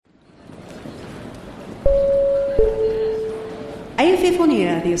AFF On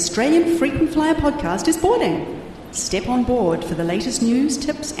Air, the Australian Frequent Flyer podcast, is boarding. Step on board for the latest news,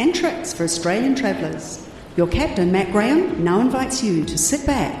 tips and tricks for Australian travellers. Your captain, Matt Graham, now invites you to sit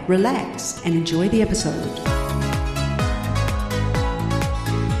back, relax and enjoy the episode.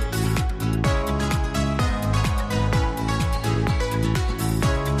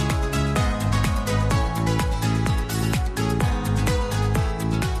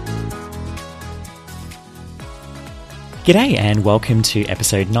 G'day and welcome to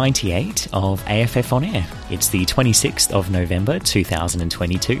episode 98 of AFF On Air. It's the 26th of November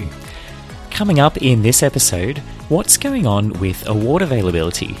 2022. Coming up in this episode, what's going on with award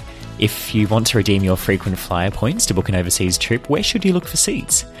availability? If you want to redeem your frequent flyer points to book an overseas trip, where should you look for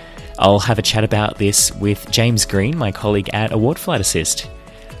seats? I'll have a chat about this with James Green, my colleague at Award Flight Assist.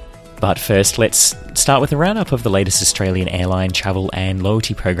 But first, let's start with a roundup of the latest Australian airline travel and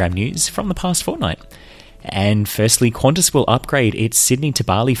loyalty program news from the past fortnight. And firstly, Qantas will upgrade its Sydney to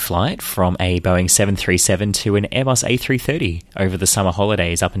Bali flight from a Boeing 737 to an Airbus A330 over the summer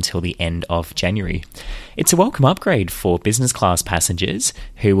holidays up until the end of January. It's a welcome upgrade for business class passengers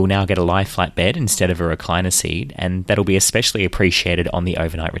who will now get a lie flat bed instead of a recliner seat, and that'll be especially appreciated on the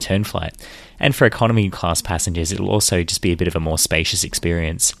overnight return flight. And for economy class passengers, it'll also just be a bit of a more spacious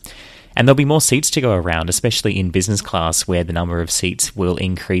experience. And there'll be more seats to go around, especially in business class, where the number of seats will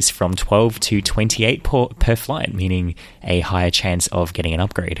increase from 12 to 28 per flight, meaning a higher chance of getting an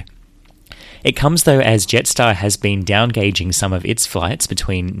upgrade. It comes, though, as Jetstar has been downgauging some of its flights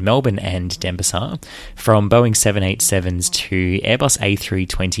between Melbourne and Denpasar from Boeing 787s to Airbus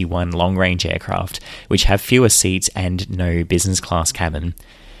A321 long-range aircraft, which have fewer seats and no business class cabin.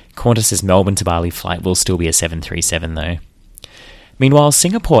 Qantas's Melbourne to Bali flight will still be a 737, though. Meanwhile,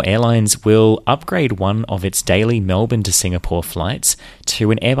 Singapore Airlines will upgrade one of its daily Melbourne to Singapore flights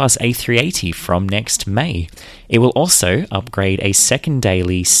to an Airbus A380 from next May. It will also upgrade a second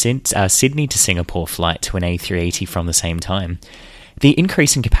daily Sydney to Singapore flight to an A380 from the same time. The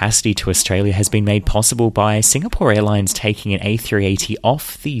increase in capacity to Australia has been made possible by Singapore Airlines taking an A380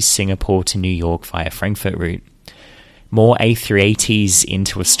 off the Singapore to New York via Frankfurt route. More A380s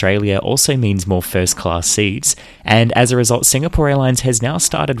into Australia also means more first-class seats, and as a result, Singapore Airlines has now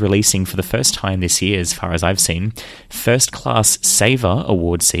started releasing for the first time this year, as far as I've seen, first-class Saver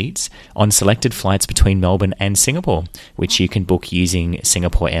award seats on selected flights between Melbourne and Singapore, which you can book using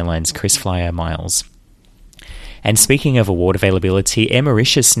Singapore Airlines KrisFlyer miles. And speaking of award availability, Air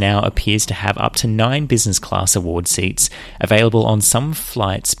Mauritius now appears to have up to 9 business class award seats available on some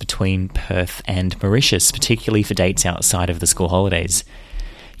flights between Perth and Mauritius, particularly for dates outside of the school holidays.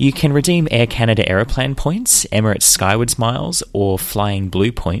 You can redeem Air Canada Aeroplan points, Emirates Skywards miles, or Flying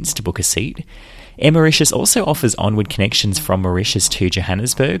Blue points to book a seat. Air Mauritius also offers onward connections from Mauritius to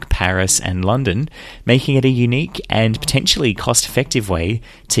Johannesburg, Paris and London, making it a unique and potentially cost-effective way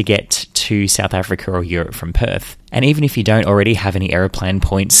to get to South Africa or Europe from Perth. And even if you don't already have any Aeroplan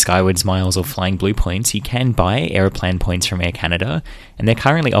points, Skywards miles or Flying Blue points, you can buy Aeroplan points from Air Canada, and they're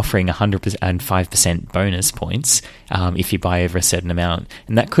currently offering 105% bonus points if you buy over a certain amount.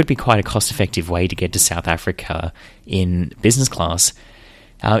 And that could be quite a cost-effective way to get to South Africa in business class.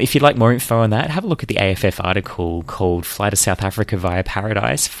 If you'd like more info on that, have a look at the AFF article called Fly to South Africa via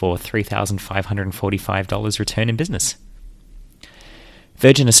Paradise for $3,545 return in business.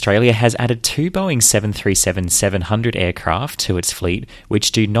 Virgin Australia has added 2 Boeing 737-700 aircraft to its fleet,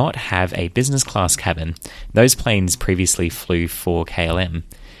 which do not have a business class cabin. Those planes previously flew for KLM.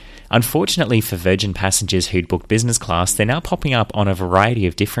 Unfortunately for Virgin passengers who'd booked business class, they're now popping up on a variety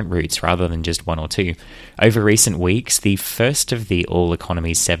of different routes rather than just one or two. Over recent weeks, the first of the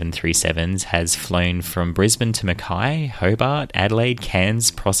all-economy 737s has flown from Brisbane to Mackay, Hobart, Adelaide,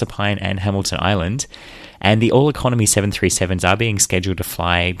 Cairns, Proserpine and Hamilton Island, and the all-economy 737s are being scheduled to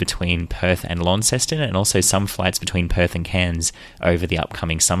fly between Perth and Launceston, and also some flights between Perth and Cairns over the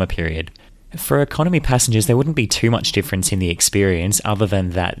upcoming summer period. For economy passengers, there wouldn't be too much difference in the experience other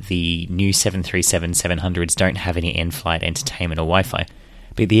than that the new 737-700s don't have any in-flight entertainment or Wi-Fi.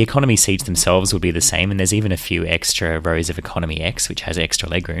 But the economy seats themselves will be the same, and there's even a few extra rows of Economy X, which has extra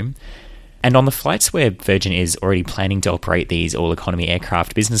legroom. And on the flights where Virgin is already planning to operate these all-economy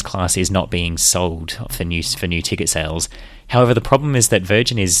aircraft, business class is not being sold for new ticket sales. However, the problem is that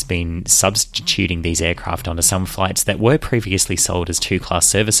Virgin has been substituting these aircraft onto some flights that were previously sold as two-class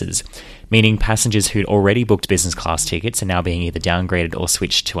services, meaning passengers who'd already booked business class tickets are now being either downgraded or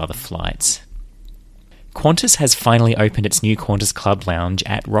switched to other flights. Qantas has finally opened its new Qantas Club Lounge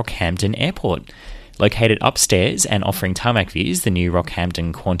at Rockhampton Airport. Located upstairs and offering tarmac views, the new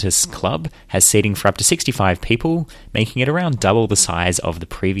Rockhampton Qantas Club has seating for up to 65 people, making it around double the size of the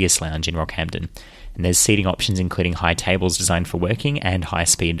previous lounge in Rockhampton. And there's seating options including high tables designed for working and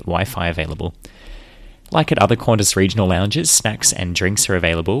high-speed Wi-Fi available. Like at other Qantas regional lounges, snacks and drinks are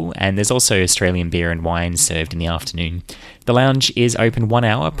available, and there's also Australian beer and wine served in the afternoon. The lounge is open 1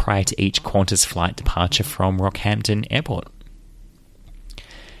 hour prior to each Qantas flight departure from Rockhampton Airport.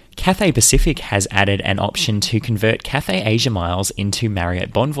 Cathay Pacific has added an option to convert Cathay Asia Miles into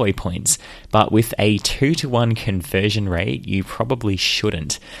Marriott Bonvoy points, but with a 2-to-1 conversion rate, you probably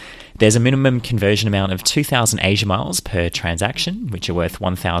shouldn't. There's a minimum conversion amount of 2,000 Asia Miles per transaction, which are worth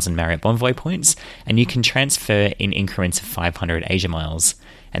 1,000 Marriott Bonvoy points, and you can transfer in increments of 500 Asia Miles,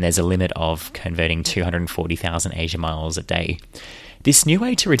 and there's a limit of converting 240,000 Asia Miles a day. This new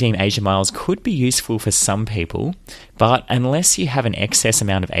way to redeem Asia Miles could be useful for some people, but unless you have an excess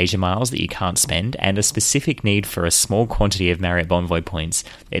amount of Asia Miles that you can't spend and a specific need for a small quantity of Marriott Bonvoy points,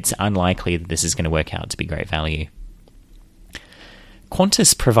 it's unlikely that this is going to work out to be great value.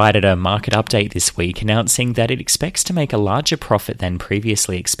 Qantas provided a market update this week announcing that it expects to make a larger profit than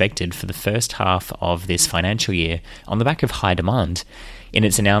previously expected for the first half of this financial year on the back of high demand. In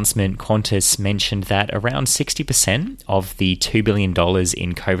its announcement, Qantas mentioned that around 60% of the $2 billion in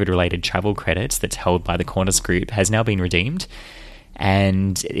COVID-related travel credits that's held by the Qantas Group has now been redeemed,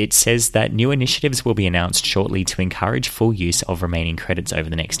 and it says that new initiatives will be announced shortly to encourage full use of remaining credits over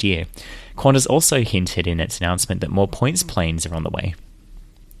the next year. Qantas also hinted in its announcement that more points planes are on the way.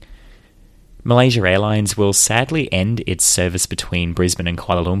 Malaysia Airlines will sadly end its service between Brisbane and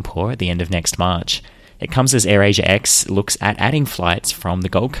Kuala Lumpur at the end of next March. It comes as AirAsia X looks at adding flights from the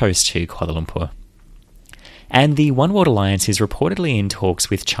Gold Coast to Kuala Lumpur. And the Oneworld Alliance is reportedly in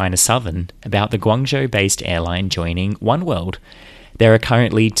talks with China Southern about the Guangzhou-based airline joining Oneworld. There are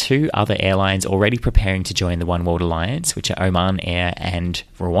currently 2 other airlines already preparing to join the Oneworld Alliance, which are Oman Air and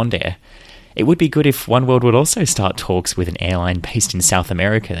Rwandair. It would be good if Oneworld would also start talks with an airline based in South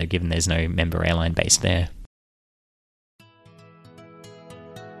America, given there's no member airline based there.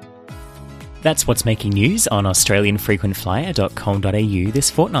 That's what's making news on AustralianFrequentFlyer.com.au this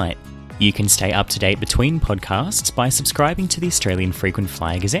fortnight. You can stay up to date between podcasts by subscribing to the Australian Frequent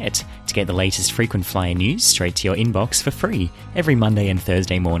Flyer Gazette to get the latest Frequent Flyer news straight to your inbox for free every Monday and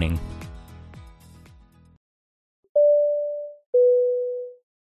Thursday morning.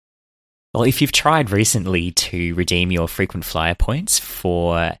 Well, if you've tried recently to redeem your Frequent Flyer points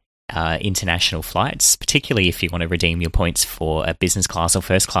for international flights, particularly if you want to redeem your points for a business class or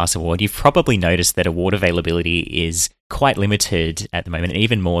first class award, you've probably noticed that award availability is quite limited at the moment,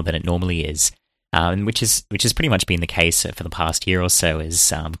 even more than it normally is, which has pretty much been the case for the past year or so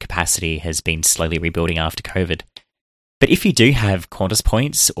as capacity has been slowly rebuilding after COVID. But if you do have Qantas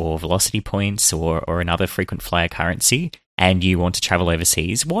points or Velocity points or another frequent flyer currency and you want to travel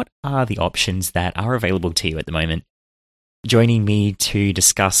overseas, what are the options that are available to you at the moment? Joining me to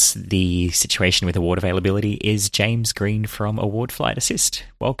discuss the situation with award availability is James Green from Award Flight Assist.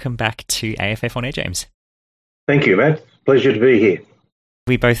 Welcome back to AFF On Air, James. Thank you, Matt. Pleasure to be here.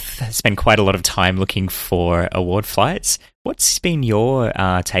 We both spend quite a lot of time looking for award flights. What's been your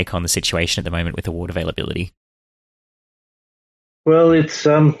take on the situation at the moment with award availability? Well, it's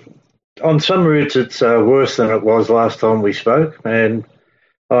on some routes it's worse than it was last time we spoke, and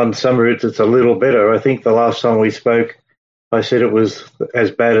on some routes it's a little better. I think the last time we spoke, I said it was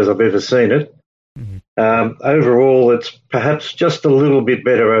as bad as I've ever seen it. Mm-hmm. Overall, it's perhaps just a little bit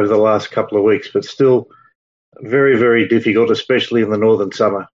better over the last couple of weeks, but still very, very difficult, especially in the northern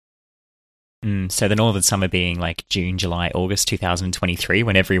summer. So the northern summer being like June, July, August 2023,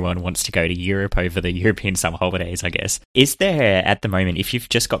 when everyone wants to go to Europe over the European summer holidays, I guess. Is there, at the moment, if you've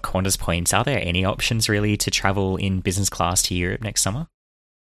just got Qantas points, are there any options really to travel in business class to Europe next summer?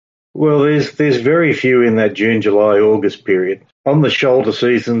 Well, there's very few in that June, July, August period. On the shoulder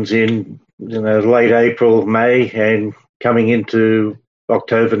seasons in late April, May, and coming into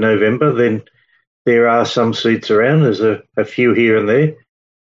October, November, then there are some seats around. There's a few here and there,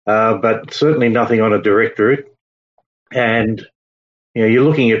 but certainly nothing on a direct route. And you're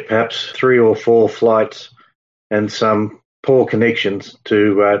looking at perhaps 3 or 4 flights and some poor connections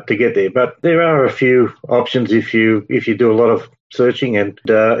to get there. But there are a few options if you do a lot of searching and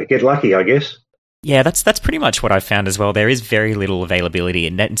get lucky, I guess. Yeah, that's pretty much what I've found as well. There is very little availability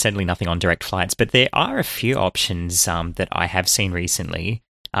and certainly nothing on direct flights, but there are a few options that I have seen recently.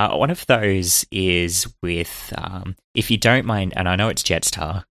 One of those is with, if you don't mind, and I know it's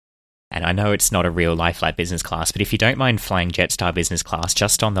Jetstar, and I know it's not a real lie flight business class, but if you don't mind flying Jetstar business class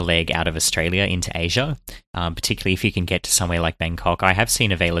just on the leg out of Australia into Asia, particularly if you can get to somewhere like Bangkok, I have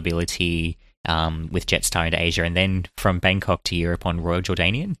seen availability with Jetstar into Asia, and then from Bangkok to Europe on Royal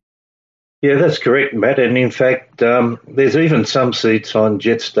Jordanian. Yeah, that's correct, Matt. And in fact, there's even some seats on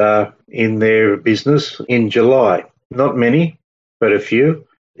Jetstar in their business in July. Not many, but a few.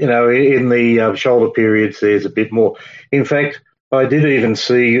 In the shoulder periods, there's a bit more. In fact, I did even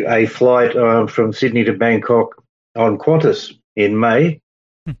see a flight from Sydney to Bangkok on Qantas in May.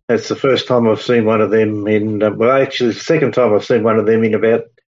 That's the first time I've seen one of them actually, the second time I've seen one of them in about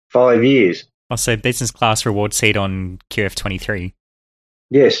 5 years. Also, business class reward seat on QF23.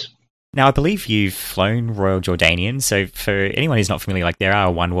 Yes. Now, I believe you've flown Royal Jordanian, so for anyone who's not familiar, they're a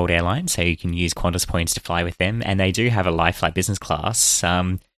One World airline, so you can use Qantas points to fly with them, and they do have a live flight business class.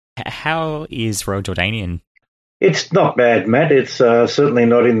 How is Royal Jordanian? It's not bad, Matt. It's certainly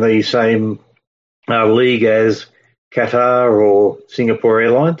not in the same league as Qatar or Singapore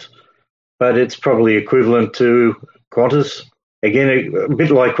Airlines, but it's probably equivalent to Qantas. Again, a bit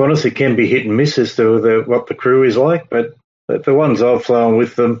like Qantas, it can be hit and miss as to what the crew is like, but the ones I've flown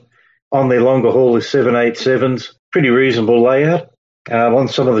with them on their longer haul is 787s, pretty reasonable layout. On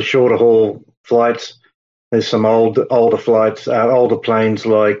some of the shorter haul flights, there's some older flights, older planes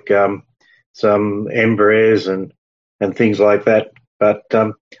like some Embraers and things like that. But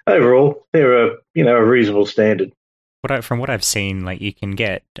overall, they're a reasonable standard. From what I've seen, you can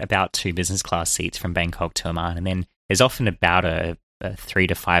get about 2 business class seats from Bangkok to Amman, and then there's often about a 3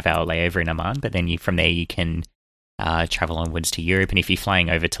 to 5 hour layover in Amman. But then from there you can travel onwards to Europe, and if you're flying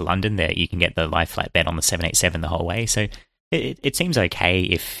over to London, there you can get the live flight bed on the 787 the whole way. So it seems okay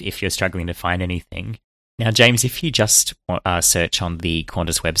if you're struggling to find anything. Now, James, if you just search on the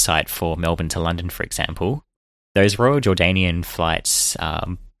Qantas website for Melbourne to London, for example, those Royal Jordanian flights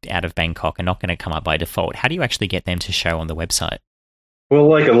out of Bangkok are not going to come up by default. How do you actually get them to show on the website? Well,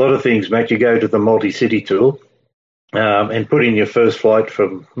 like a lot of things, Matt, you go to the multi-city tool and put in your first flight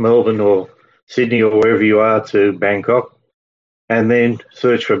from Melbourne or Sydney or wherever you are to Bangkok, and then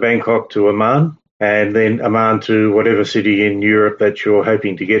search for Bangkok to Amman, and then Amman to whatever city in Europe that you're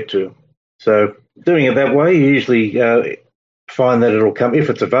hoping to get to. So doing it that way, you usually find that it'll come, if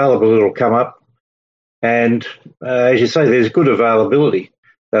it's available, it'll come up. And as you say, there's good availability,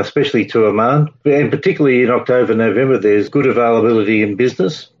 especially to Amman, and particularly in October, November, there's good availability in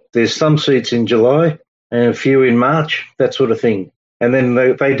business. There's some seats in July and a few in March, that sort of thing. And then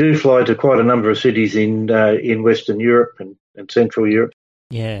they do fly to quite a number of cities in Western Europe and Central Europe.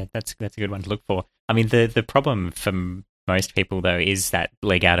 Yeah, that's a good one to look for. I mean, the problem for most people, though, is that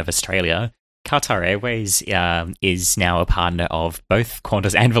leg out of Australia. Qatar Airways is now a partner of both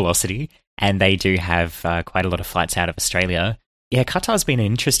Qantas and Velocity, and they do have quite a lot of flights out of Australia. Yeah, Qatar's been an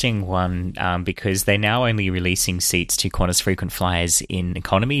interesting one because they're now only releasing seats to Qantas frequent flyers in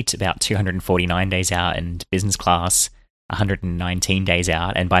economy to about 249 days out, and business class 119 days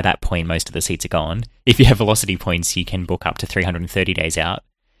out, and by that point most of the seats are gone. If you have Velocity points, you can book up to 330 days out,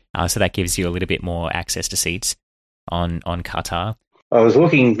 so that gives you a little bit more access to seats on Qatar. I was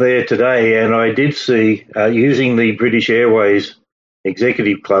looking there today, and I did see, using the British Airways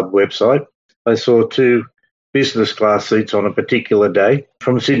Executive Club website, I saw 2 business class seats on a particular day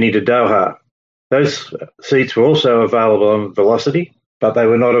from Sydney to Doha. Those seats were also available on Velocity, but they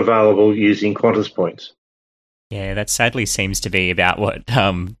were not available using Qantas points. Yeah, that sadly seems to be about what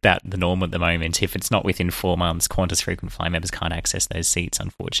about the norm at the moment. If it's not within 4 months, Qantas frequent flyer members can't access those seats,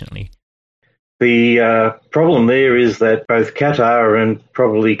 unfortunately. The problem there is that both Qatar and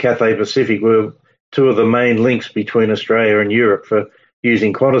probably Cathay Pacific were 2 of the main links between Australia and Europe for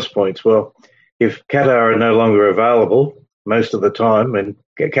using Qantas points. Well, if Qatar are no longer available most of the time, and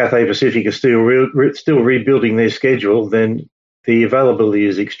Cathay Pacific is still rebuilding their schedule, then the availability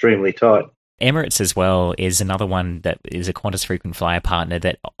is extremely tight. Emirates as well is another one that is a Qantas frequent flyer partner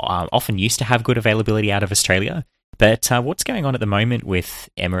that often used to have good availability out of Australia. But what's going on at the moment with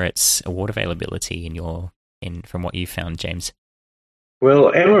Emirates award availability from what you found, James?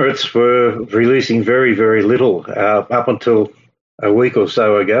 Well, Emirates were releasing very, very little up until a week or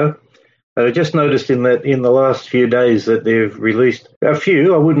so ago. I just noticed in the last few days that they've released a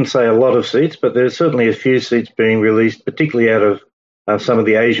few, I wouldn't say a lot of seats, but there's certainly a few seats being released, particularly out of some of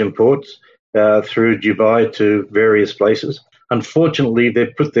the Asian ports through Dubai to various places. Unfortunately,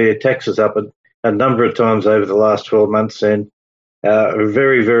 they've put their taxes up a number of times over the last 12 months, and a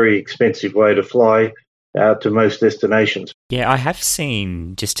very, very expensive way to fly to most destinations. Yeah, I have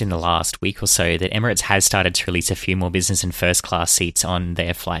seen just in the last week or so that Emirates has started to release a few more business and first class seats on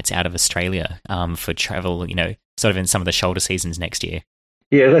their flights out of Australia for travel, sort of in some of the shoulder seasons next year.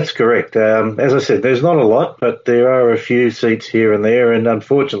 Yeah, that's correct. As I said, there's not a lot, but there are a few seats here and there, and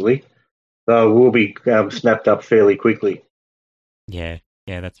unfortunately, they will be snapped up fairly quickly. Yeah,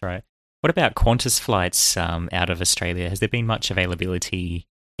 that's right. What about Qantas flights out of Australia? Has there been much availability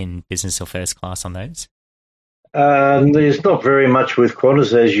in business or first class on those? There's not very much with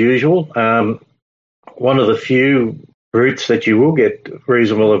Qantas as usual. One of the few routes that you will get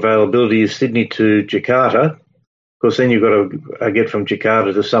reasonable availability is Sydney to Jakarta. Of course, then you've got to get from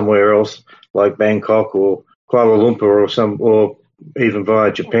Jakarta to somewhere else like Bangkok or Kuala Lumpur or even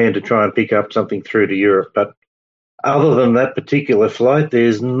via Japan to try and pick up something through to Europe. But other than that particular flight,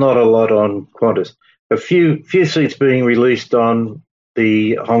 there's not a lot on Qantas. A few seats being released on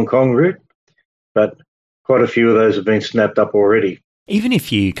the Hong Kong route, but quite a few of those have been snapped up already. Even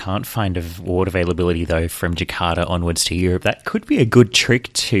if you can't find award availability, though, from Jakarta onwards to Europe, that could be a good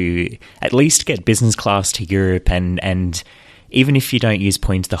trick to at least get business class to Europe. And even if you don't use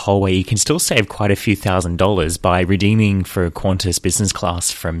points the whole way, you can still save quite a few $1,000s by redeeming for Qantas business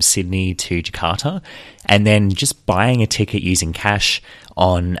class from Sydney to Jakarta and then just buying a ticket using cash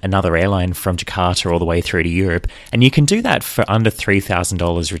on another airline from Jakarta all the way through to Europe. And you can do that for under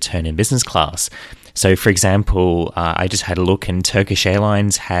 $3,000 return in business class. So, for example, I just had a look and Turkish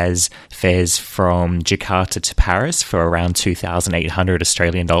Airlines has fares from Jakarta to Paris for around 2,800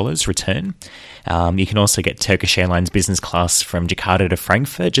 Australian dollars return. You can also get Turkish Airlines business class from Jakarta to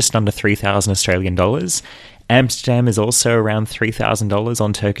Frankfurt, just under 3,000 Australian dollars. Amsterdam is also around $3,000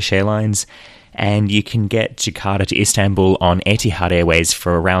 on Turkish Airlines. And you can get Jakarta to Istanbul on Etihad Airways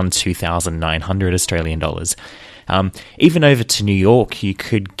for around 2,900 Australian dollars. Even over to New York, you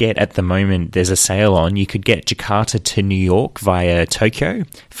could get, at the moment, there's a sale on, you could get Jakarta to New York via Tokyo,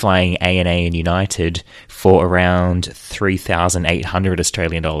 flying ANA and United for around 3,800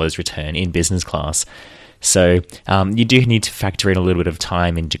 Australian dollars return in business class. So you do need to factor in a little bit of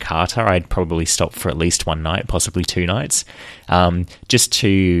time in Jakarta. I'd probably stop for at least one night, possibly 2 nights, just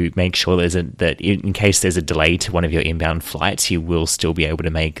to make sure that in case there's a delay to one of your inbound flights, you will still be able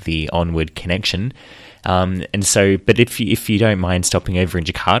to make the onward connection. But if you don't mind stopping over in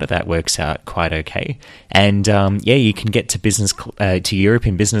Jakarta, that works out quite okay. And you can get to Europe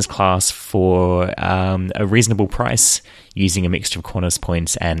in business class for a reasonable price using a mixture of Qantas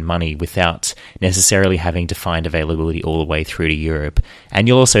points and money without necessarily having to find availability all the way through to Europe. And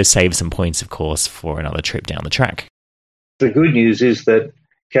you'll also save some points, of course, for another trip down the track. The good news is that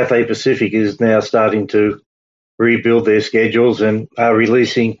Cathay Pacific is now starting to rebuild their schedules and are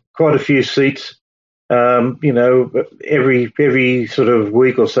releasing quite a few seats. Every sort of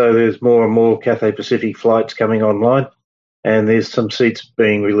week or so, there's more and more Cathay Pacific flights coming online, and there's some seats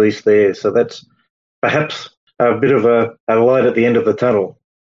being released there. So that's perhaps a bit of a light at the end of the tunnel.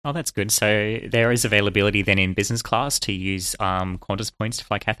 Oh, that's good. So there is availability then in business class to use Qantas points to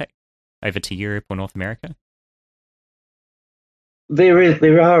fly Cathay over to Europe or North America?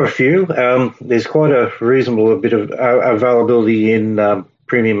 There are a few. There's quite a reasonable bit of availability in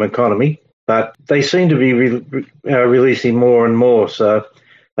premium economy. But they seem to be releasing more and more. So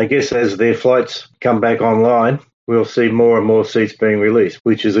I guess as their flights come back online, we'll see more and more seats being released,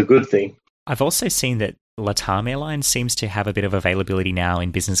 which is a good thing. I've also seen that LATAM Airlines seems to have a bit of availability now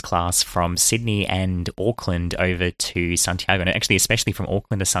in business class from Sydney and Auckland over to Santiago, and actually especially from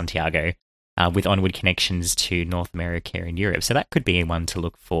Auckland to Santiago, with onward connections to North America and Europe. So that could be one to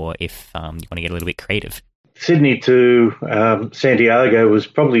look for if you want to get a little bit creative. Sydney to Santiago was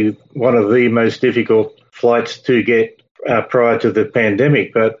probably one of the most difficult flights to get prior to the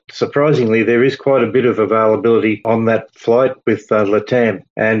pandemic, but surprisingly there is quite a bit of availability on that flight with LATAM,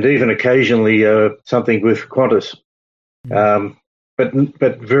 and even occasionally something with Qantas,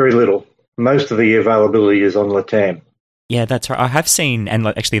 but very little. Most of the availability is on LATAM. Yeah, that's right. I have seen, and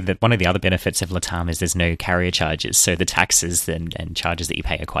actually one of the other benefits of LATAM is there's no carrier charges, so the taxes and charges that you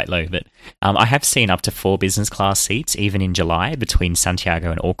pay are quite low. But I have seen up to 4 business class seats, even in July, between Santiago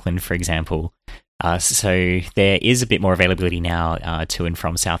and Auckland, for example. So there is a bit more availability now to and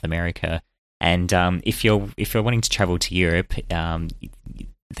from South America. And if you're wanting to travel to Europe,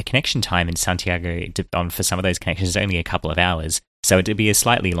 the connection time in Santiago for some of those connections is only a couple of hours. So it would be a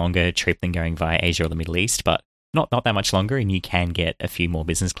slightly longer trip than going via Asia or the Middle East, but not that much longer, and you can get a few more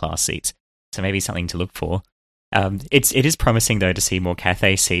business class seats. So maybe something to look for. It is promising though to see more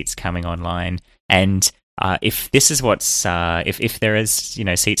Cathay seats coming online, and if this is what's if there is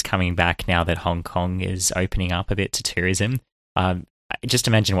seats coming back now that Hong Kong is opening up a bit to tourism. Just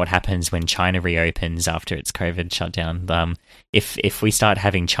imagine what happens when China reopens after its COVID shutdown. If we start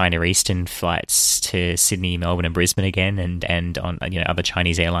having China Eastern flights to Sydney, Melbourne, and Brisbane again, and on other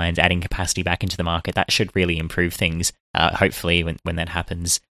Chinese airlines adding capacity back into the market, that should really improve things. Hopefully, when that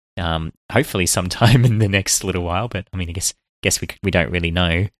happens, hopefully sometime in the next little while. But I mean, I guess we don't really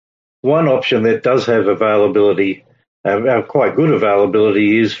know. One option that does have availability quite good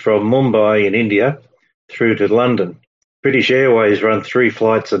availability is from Mumbai in India through to London. British Airways run 3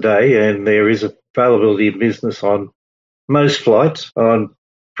 flights a day, and there is availability of business on most flights on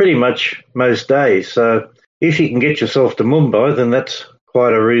pretty much most days. So if you can get yourself to Mumbai, then that's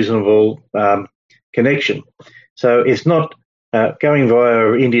quite a reasonable connection. So it's not going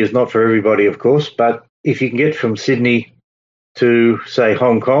via India is not for everybody, of course, but if you can get from Sydney to, say,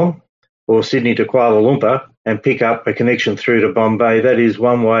 Hong Kong or Sydney to Kuala Lumpur and pick up a connection through to Bombay, that is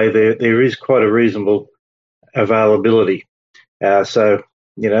one way. There is quite a reasonable availability. So,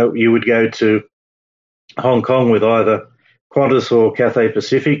 you would go to Hong Kong with either Qantas or Cathay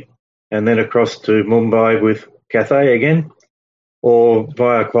Pacific and then across to Mumbai with Cathay again, or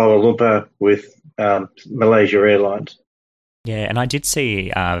via Kuala Lumpur with Malaysia Airlines. Yeah, and I did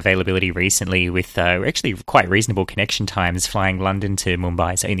see availability recently with actually quite reasonable connection times flying London to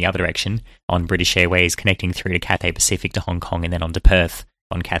Mumbai, so in the other direction, on British Airways connecting through to Cathay Pacific to Hong Kong and then on to Perth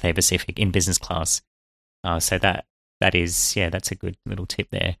on Cathay Pacific in business class. So that is, that's a good little tip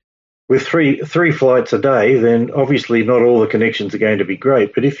there. With three flights a day, then obviously not all the connections are going to be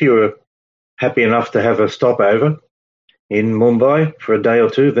great, but if you're happy enough to have a stopover in Mumbai for a day or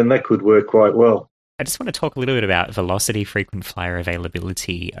two, then that could work quite well. I just want to talk a little bit about Velocity frequent flyer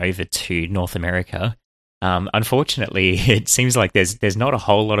availability over to North America. Unfortunately, it seems like there's not a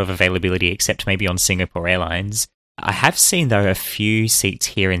whole lot of availability except maybe on Singapore Airlines. I have seen, though, a few seats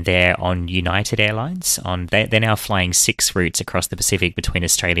here and there on United Airlines. They're now flying 6 routes across the Pacific between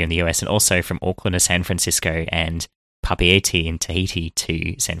Australia and the US, and also from Auckland to San Francisco and Papeete in Tahiti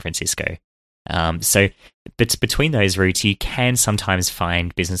to San Francisco. So between those routes, you can sometimes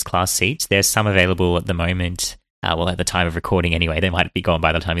find business class seats. There's some available at the moment. At the time of recording anyway, they might be gone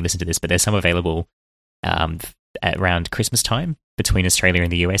by the time you listen to this, but there's some available around Christmas time between Australia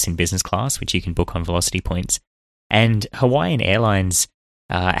and the US in business class, which you can book on Velocity points. And Hawaiian Airlines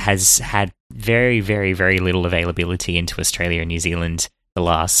has had very, very, very little availability into Australia and New Zealand the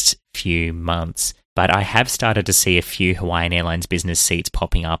last few months. But I have started to see a few Hawaiian Airlines business seats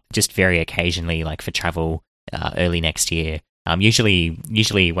popping up just very occasionally, like for travel early next year.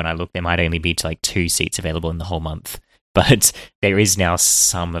 Usually when I look, there might only be like 2 seats available in the whole month. But there is now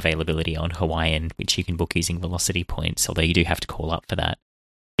some availability on Hawaiian, which you can book using Velocity points, although you do have to call up for that.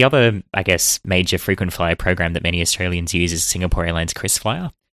 The other, I guess, major frequent flyer program that many Australians use is Singapore Airlines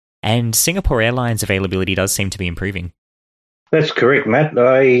KrisFlyer. And Singapore Airlines availability does seem to be improving. That's correct, Matt.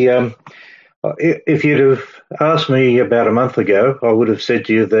 If you'd have asked me about a month ago, I would have said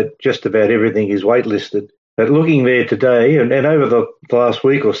to you that just about everything is waitlisted. But looking there today, and over the last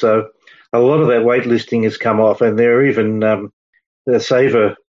week or so, a lot of that waitlisting has come off, and there are even the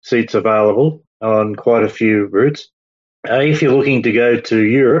saver seats available on quite a few routes. If you're looking to go to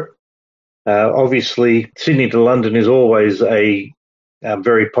Europe, obviously Sydney to London is always a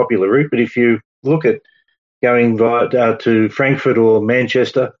very popular route, but if you look at going to Frankfurt or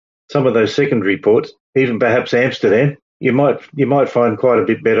Manchester, some of those secondary ports, even perhaps Amsterdam, you might find quite a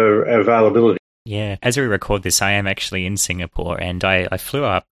bit better availability. Yeah, as we record this, I am actually in Singapore, and I flew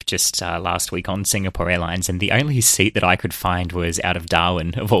up just last week on Singapore Airlines, and the only seat that I could find was out of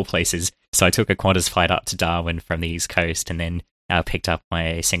Darwin, of all places. So I took a Qantas flight up to Darwin from the East Coast, and then picked up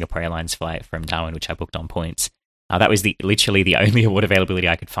my Singapore Airlines flight from Darwin, which I booked on points. That was literally the only award availability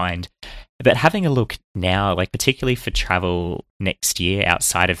I could find. But having a look now, like particularly for travel next year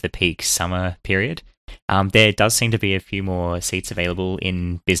outside of the peak summer period, there does seem to be a few more seats available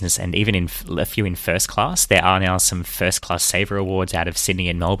in business and even in a few in first class. There are now some first class saver awards out of Sydney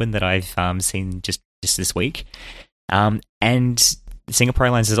and Melbourne that I've seen just this week. And Singapore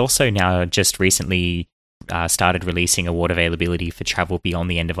Airlines has also now just recently started releasing award availability for travel beyond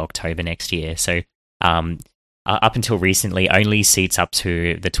the end of October next year. So up until recently, only seats up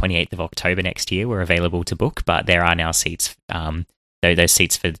to the 28th of October next year were available to book, but there are now seats, those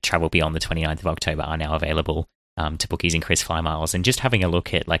seats for travel beyond the 29th of October are now available to book using KrisFlyer Miles. And just having a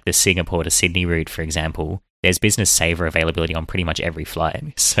look at like the Singapore to Sydney route, for example, there's business saver availability on pretty much every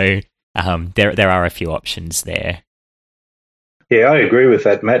flight. So there are a few options there. Yeah, I agree with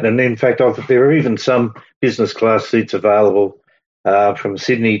that, Matt. And in fact, there are even some business class seats available from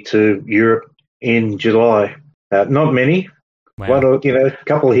Sydney to Europe in July. Not many, Wow. a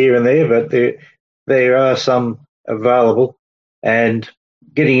couple here and there, but there are some available. And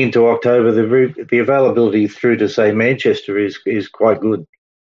getting into October, the availability through to, say, Manchester is quite good.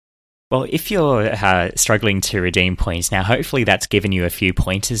 Well, if you're struggling to redeem points now, hopefully that's given you a few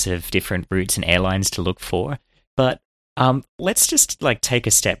pointers of different routes and airlines to look for. But let's just take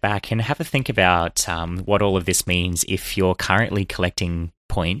a step back and have a think about what all of this means if you're currently collecting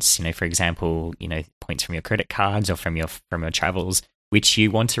points, for example, points from your credit cards or from your travels, which you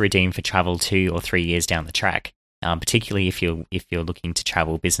want to redeem for travel 2 or 3 years down the track, particularly if you're looking to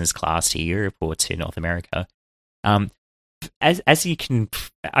travel business class to Europe or to North America. As you can,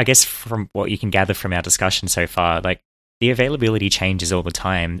 I guess, from what you can gather from our discussion so far, like the availability changes all the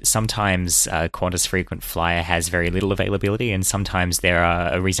time. Sometimes Qantas Frequent Flyer has very little availability, and sometimes there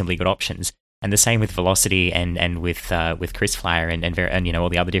are reasonably good options. And the same with Velocity and with KrisFlyer and all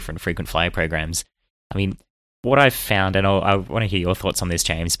the other different frequent flyer programs. I mean, what I've found, and I want to hear your thoughts on this,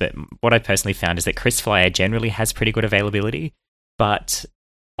 James, but what I personally found is that KrisFlyer generally has pretty good availability, but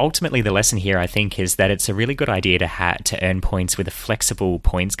ultimately, the lesson here, I think, is that it's a really good idea to earn points with a flexible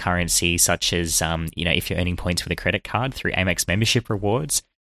points currency, such as, if you're earning points with a credit card through Amex membership rewards,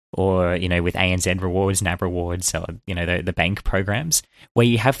 or, with ANZ rewards, NAB rewards, or, the bank programs, where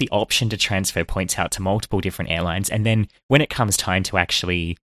you have the option to transfer points out to multiple different airlines. And then when it comes time to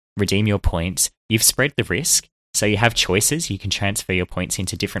actually redeem your points, you've spread the risk. So you have choices. You can transfer your points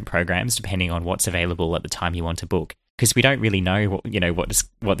into different programs depending on what's available at the time you want to book. Because we don't really know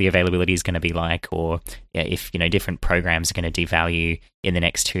what the availability is going to be like, or if different programs are going to devalue in the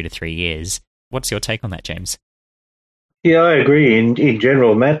next 2 to 3 years. What's your take on that, James? Yeah, I agree. In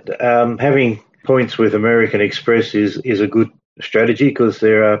general, Matt, having points with American Express is a good strategy because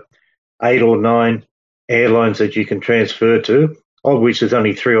there are 8 or 9 airlines that you can transfer to, of which there's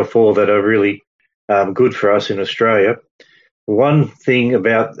only 3 or 4 that are really good for us in Australia. One thing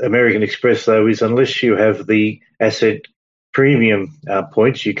about American Express, though, is unless you have the Ascent Premium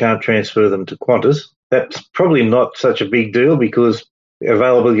points, you can't transfer them to Qantas. That's probably not such a big deal because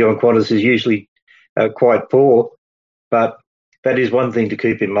availability on Qantas is usually quite poor, but that is one thing to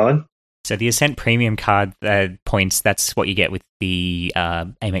keep in mind. So the Ascent Premium card points, that's what you get with the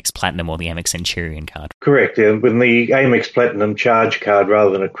Amex Platinum or the Amex Centurion card. Correct, with the Amex Platinum charge card rather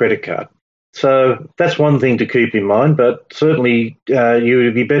than a credit card. So that's one thing to keep in mind, but certainly you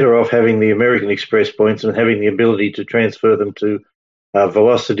would be better off having the American Express points and having the ability to transfer them to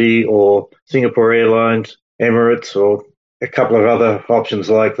Velocity or Singapore Airlines, Emirates, or a couple of other options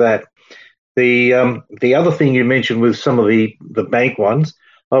like that. The other thing you mentioned with some of the bank ones,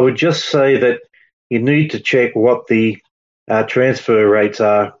 I would just say that you need to check what the transfer rates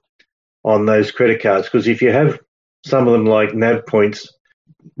are on those credit cards, because if you have some of them like NAB points,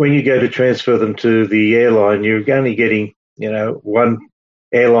 when you go to transfer them to the airline, you're only getting, 1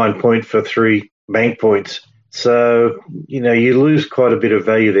 airline point for 3 bank points. So, you lose quite a bit of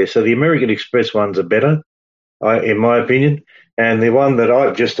value there. So the American Express ones are better, in my opinion. And the one that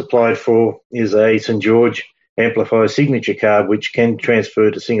I've just applied for is a St. George Amplify Signature card, which can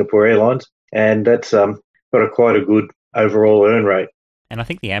transfer to Singapore Airlines. And that's got quite a good overall earn rate. And I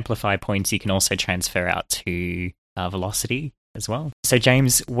think the Amplify points you can also transfer out to Velocity as well. So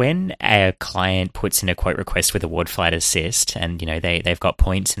James, when a client puts in a quote request with Award Flight Assist, and they've got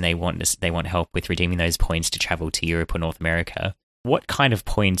points and they want help with redeeming those points to travel to Europe or North America, what kind of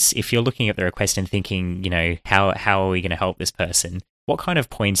points, if you're looking at the request and thinking, how are we going to help this person, what kind of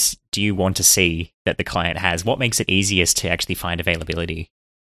points do you want to see that the client has? What makes it easiest to actually find availability?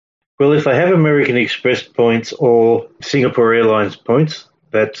 Well, if they have American Express points or Singapore Airlines points,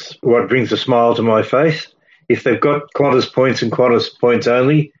 that's what brings a smile to my face. If they've got Qantas points and Qantas points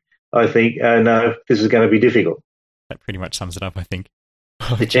only, I think, no, this is going to be difficult. That pretty much sums it up, I think.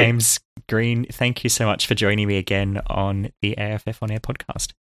 Well, James Green, thank you so much for joining me again on the AFF On Air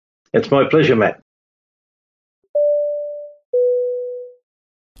podcast. It's my pleasure, Matt.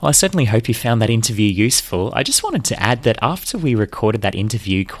 Well, I certainly hope you found that interview useful. I just wanted to add that after we recorded that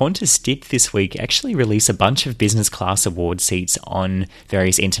interview, Qantas did this week actually release a bunch of business class award seats on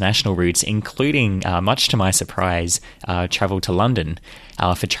various international routes, including, much to my surprise, travel to London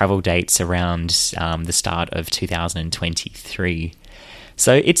for travel dates around the start of 2023.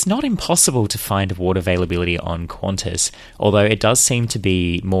 So it's not impossible to find award availability on Qantas, although it does seem to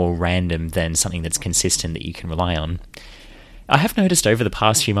be more random than something that's consistent that you can rely on. I have noticed over the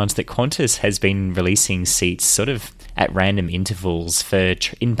past few months that Qantas has been releasing seats sort of at random intervals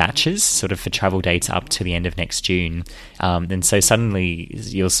in batches, sort of for travel dates up to the end of next June. And so suddenly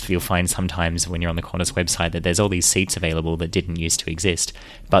you'll find sometimes when you're on the Qantas website that there's all these seats available that didn't used to exist.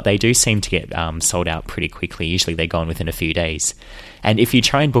 But they do seem to get sold out pretty quickly. Usually they're gone within a few days. And if you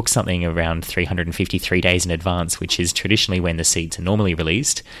try and book something around 353 days in advance, which is traditionally when the seats are normally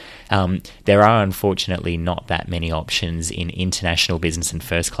released, there are unfortunately not that many options in international business and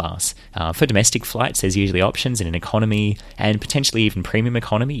first class. For domestic flights, there's usually options, and in economy economy, and potentially even premium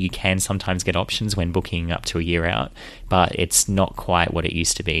economy. You can sometimes get options when booking up to a year out, but it's not quite what it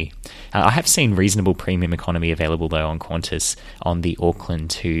used to be. I have seen reasonable premium economy available though on Qantas on the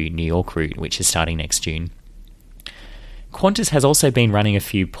Auckland to New York route, which is starting next June. Qantas has also been running a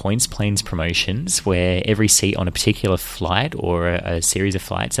few points planes promotions where every seat on a particular flight or a series of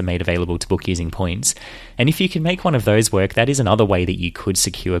flights are made available to book using points. And if you can make one of those work, that is another way that you could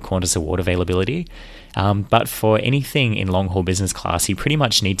secure Qantas award availability. But for anything in long-haul business class, you pretty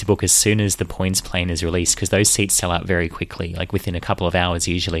much need to book as soon as the points plane is released, because those seats sell out very quickly, like within a couple of hours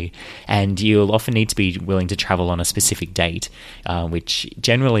usually. And you'll often need to be willing to travel on a specific date, which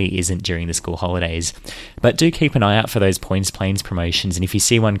generally isn't during the school holidays. But do keep an eye out for those points planes promotions, and if you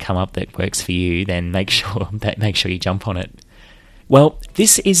see one come up that works for you, then make sure you jump on it. Well,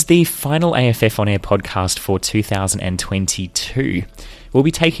 this is the final AFF On Air podcast for 2022. We'll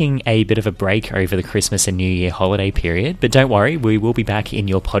be taking a bit of a break over the Christmas and New Year holiday period, but don't worry, we will be back in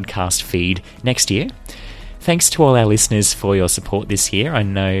your podcast feed next year. Thanks to all our listeners for your support this year. I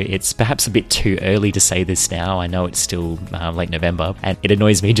know it's perhaps a bit too early to say this now. I know it's still late November, and it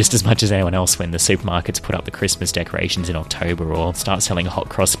annoys me just as much as anyone else when the supermarkets put up the Christmas decorations in October or start selling hot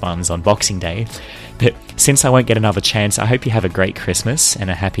cross buns on Boxing Day. But since I won't get another chance, I hope you have a great Christmas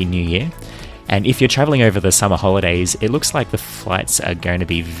and a happy New Year. And if you're travelling over the summer holidays, it looks like the flights are going to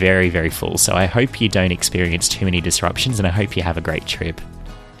be very, very full. So I hope you don't experience too many disruptions, and I hope you have a great trip.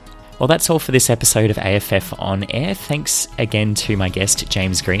 Well, that's all for this episode of AFF On Air. Thanks again to my guest,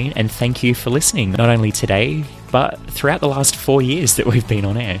 James Green, and thank you for listening, not only today, but throughout the last 4 years that we've been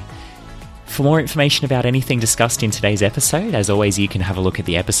on air. For more information about anything discussed in today's episode, as always, you can have a look at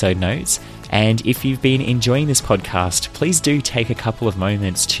the episode notes. And if you've been enjoying this podcast, please do take a couple of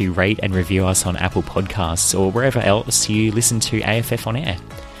moments to rate and review us on Apple Podcasts or wherever else you listen to AFF On Air.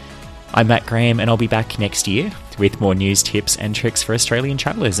 I'm Matt Graham, and I'll be back next year with more news, tips and tricks for Australian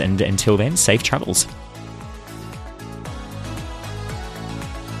travellers. And until then, safe travels.